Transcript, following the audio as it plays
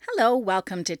Hello,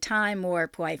 welcome to Time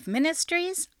Warp Wife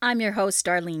Ministries. I'm your host,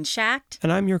 Darlene Schacht.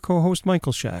 And I'm your co-host,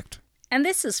 Michael Schacht. And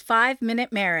this is 5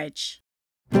 Minute Marriage.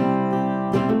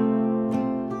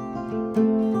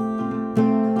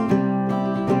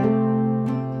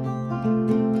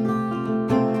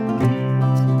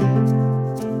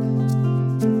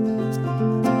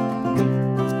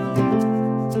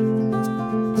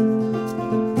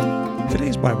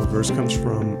 Today's Bible verse comes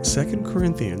from 2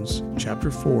 Corinthians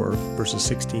chapter 4, verses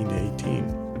 16 to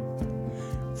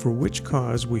 18. For which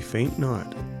cause we faint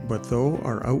not, but though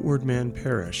our outward man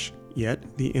perish,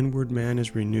 yet the inward man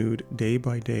is renewed day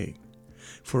by day.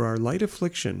 For our light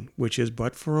affliction, which is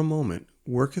but for a moment,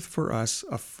 worketh for us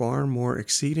a far more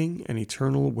exceeding and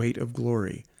eternal weight of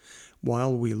glory,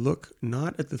 while we look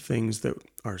not at the things that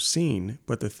are seen,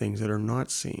 but the things that are not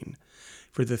seen.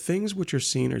 For the things which are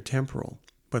seen are temporal,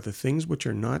 but the things which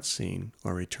are not seen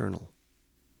are eternal.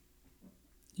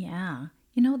 Yeah.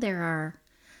 You know, there are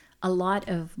a lot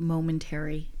of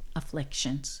momentary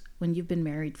afflictions when you've been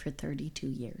married for 32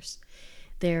 years.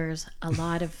 There's a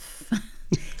lot of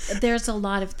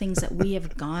things that we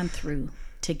have gone through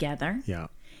together. Yeah.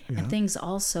 And things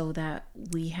also that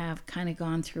we have kind of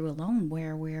gone through alone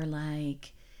where we're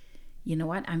like, you know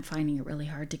what, I'm finding it really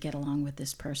hard to get along with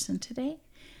this person today.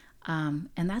 And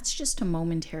that's just a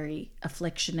momentary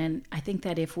affliction. And I think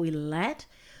that if we let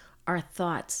our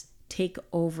thoughts take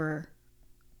over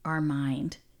our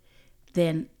mind,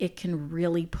 then it can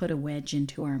really put a wedge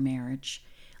into our marriage.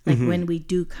 Like when we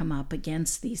do come up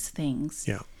against these things.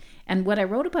 Yeah. And what I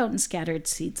wrote about in Scattered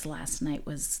Seeds last night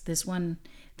was this one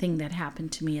thing that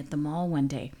happened to me at the mall one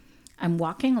day. I'm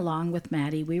walking along with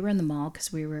Maddie. We were in the mall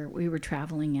because we were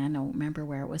traveling. I don't remember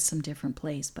where, it was some different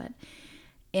place,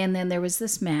 and then there was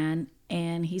this man,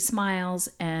 and he smiles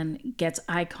and gets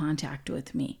eye contact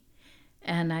with me.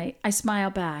 And I smile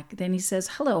back. Then he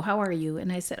says, "Hello, how are you?"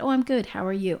 And I said, "Oh, I'm good. How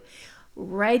are you?"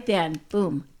 Right then,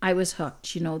 boom, I was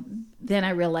hooked. You know, then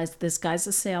I realized this guy's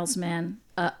a salesman.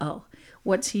 Uh-oh,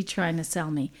 what's he trying to sell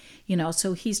me? You know,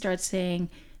 so he starts saying,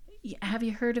 "Have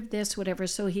you heard of this?" Whatever.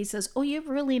 So he says, "Oh, you have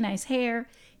really nice hair."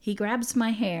 He grabs my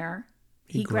hair.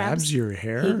 He grabs your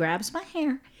hair? He grabs my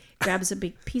hair. Grabs a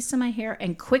big piece of my hair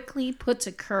and quickly puts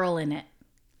a curl in it.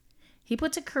 He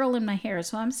puts a curl in my hair,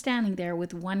 so I'm standing there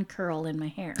with one curl in my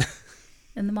hair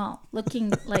in the mall,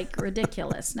 looking like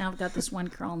ridiculous. Now I've got this one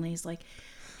curl, and he's like,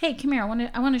 "Hey, come here.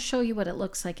 I want to show you what it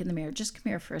looks like in the mirror. Just come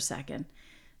here for a second."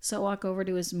 So I walk over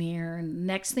to his mirror, and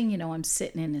next thing you know, I'm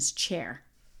sitting in his chair.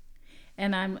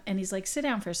 And he's like, "Sit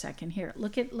down for a second. Here,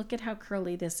 look at how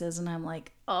curly this is." And I'm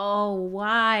like, "Oh,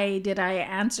 why did I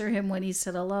answer him when he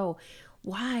said hello?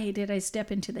 Why did I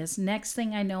step into this?" Next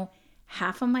thing I know,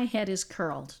 half of my head is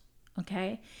curled,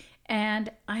 okay? And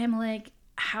I am like,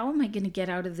 how am I going to get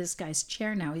out of this guy's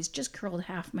chair now? He's just curled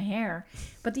half my hair,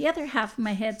 but the other half of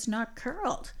my head's not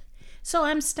curled. So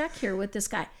I'm stuck here with this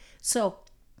guy. So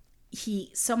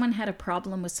someone had a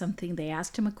problem with something. They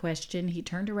asked him a question. He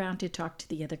turned around to talk to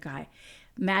the other guy.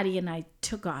 Maddie and I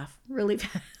took off really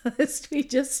fast. We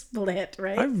just split,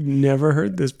 right? I've never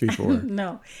heard this before.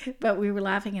 No, but we were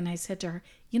laughing, and I said to her,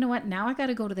 "You know what? Now I got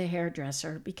to go to the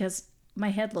hairdresser because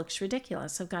my head looks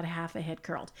ridiculous. I've got half a head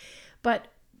curled." But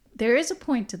there is a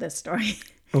point to this story.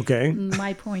 Okay.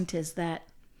 My point is that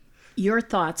your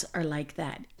thoughts are like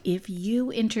that. If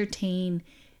you entertain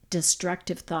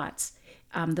destructive thoughts,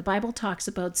 the Bible talks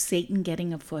about Satan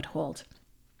getting a foothold.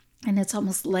 And it's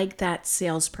almost like that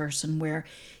salesperson where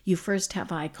you first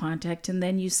have eye contact and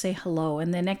then you say hello.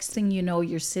 And the next thing you know,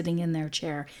 you're sitting in their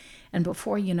chair. And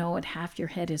before you know it, half your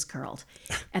head is curled.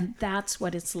 And that's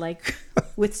what it's like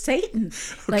with Satan.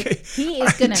 Like, he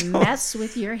is going to mess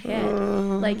with your head.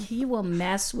 Like, he will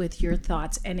mess with your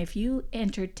thoughts. And if you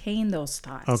entertain those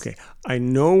thoughts. Okay. I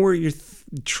know where you're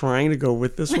trying to go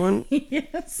with this one.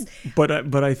 Yes.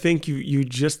 But I think you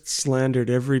just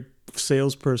slandered every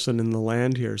salesperson in the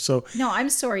land here. So no, I'm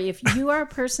sorry. If you are a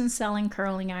person selling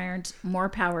curling irons, more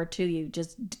power to you.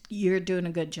 You're doing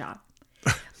a good job.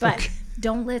 But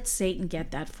don't let Satan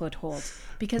get that foothold,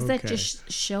 because that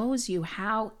just shows you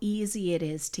how easy it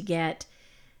is to get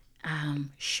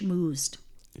schmoozed.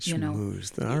 You know,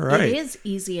 all right. It is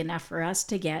easy enough for us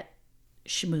to get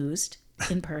schmoozed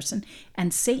in person,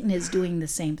 and Satan is doing the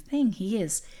same thing. He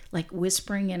is like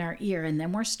whispering in our ear, and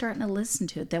then we're starting to listen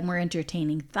to it. Then we're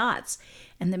entertaining thoughts,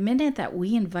 and the minute that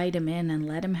we invite him in and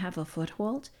let him have a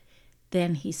foothold,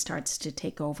 then he starts to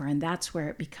take over, and that's where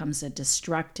it becomes a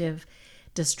destructive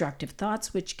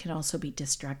thoughts, which can also be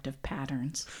destructive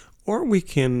patterns. Or we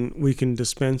can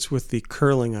dispense with the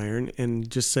curling iron and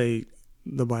just say,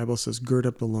 the Bible says, gird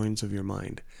up the loins of your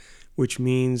mind. which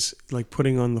means like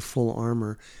putting on the full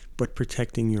armor, but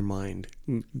protecting your mind,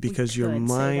 because your could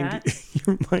say mind, that.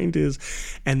 your mind is,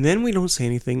 and then we don't say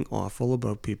anything awful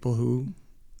about people who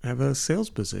have a sales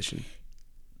position.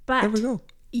 There But we go.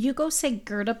 you go say,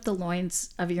 gird up the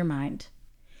loins of your mind.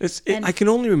 I can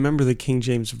only remember the King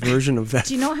James version of that.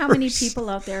 Do you know how many verse. people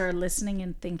out there are listening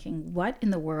and thinking, what in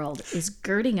the world is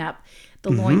girding up the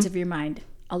Mm-hmm. loins of your mind?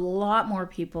 A lot more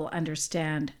people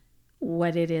understand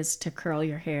what it is to curl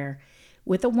your hair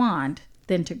with a wand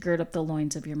than to gird up the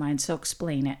loins of your mind. So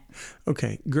explain it.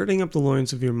 Okay, girding up the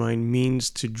loins of your mind means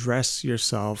to dress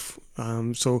yourself,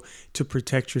 so to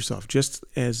protect yourself. Just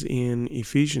as in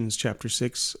Ephesians chapter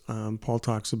 6, Paul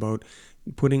talks about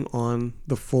putting on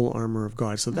the full armor of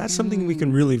God. So that's something we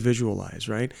can really visualize,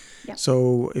 right? Yep.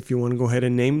 So if you want to go ahead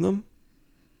and name them.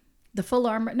 The full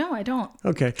armor? No, I don't.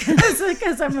 Okay.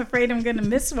 Because I'm afraid I'm going to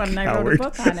miss one and I wrote a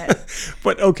book on it.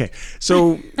 But okay,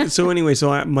 so anyway,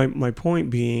 my point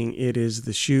being, it is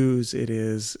the shoes, it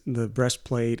is the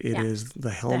breastplate, it is the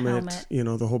helmet,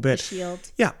 the whole bit. The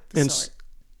shield. Yeah, The and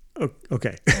sword.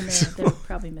 okay. And they're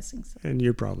probably missing something. And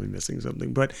you're probably missing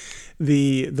something. But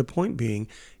the point being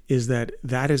is that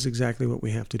is exactly what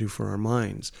we have to do for our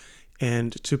minds.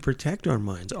 And to protect our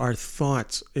minds, our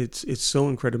thoughts, it's so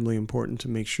incredibly important to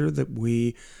make sure that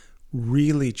we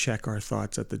really check our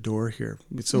thoughts at the door here.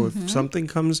 So if something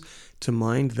comes to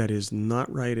mind that is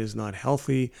not right, is not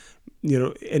healthy,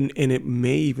 and it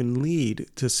may even lead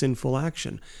to sinful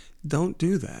action, don't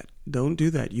do that. Don't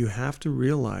do that. You have to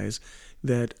realize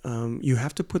that you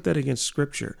have to put that against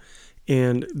Scripture.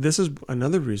 And this is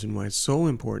another reason why it's so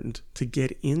important to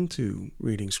get into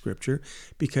reading Scripture,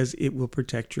 because it will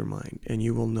protect your mind, and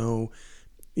you will know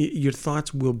your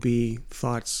thoughts will be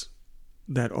thoughts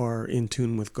that are in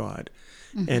tune with God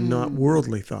and not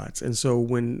worldly thoughts. And so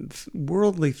when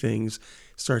worldly things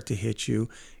start to hit you,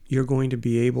 you're going to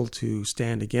be able to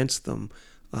stand against them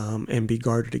and be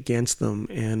guarded against them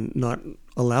and not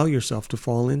allow yourself to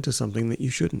fall into something that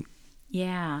you shouldn't.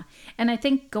 Yeah. And I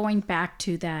think going back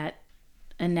to that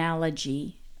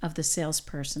analogy of the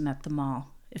salesperson at the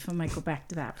mall, if I might go back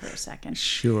to that for a second.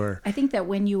 Sure. I think that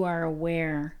when you are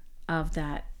aware of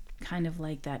that, kind of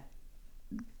like that,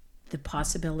 the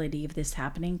possibility of this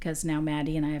happening, because now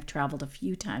Maddie and I have traveled a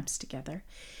few times together,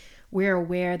 we're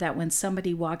aware that when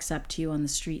somebody walks up to you on the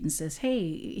street and says,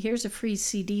 hey, here's a free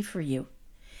CD for you,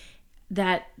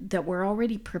 that we're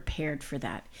already prepared for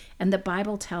that. And the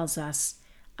Bible tells us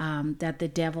that the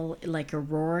devil, like a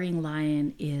roaring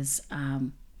lion, is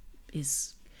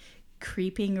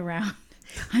creeping around.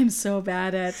 I'm so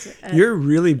bad at You're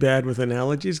really bad with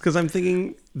analogies, because I'm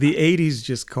thinking the 80s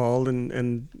just called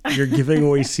and you're giving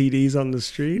away CDs on the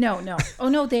street. No. Oh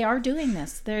no, they are doing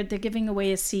this. They're giving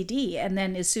away a CD, and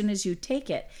then as soon as you take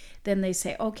it, then they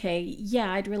say, okay,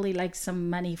 yeah, I'd really like some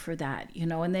money for that,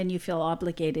 and then you feel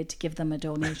obligated to give them a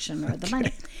donation or the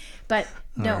money. But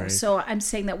no, right. So I'm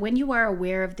saying that when you are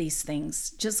aware of these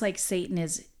things, just like Satan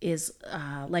is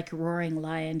like a roaring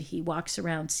lion, he walks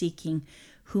around seeking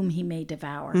whom he may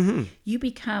devour. You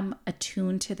become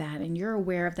attuned to that, and you're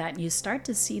aware of that, and you start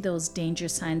to see those danger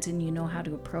signs, and you know how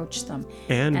to approach them.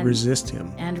 And resist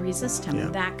him. And resist him. Yeah.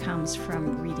 And that comes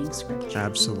from reading Scripture.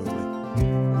 Absolutely.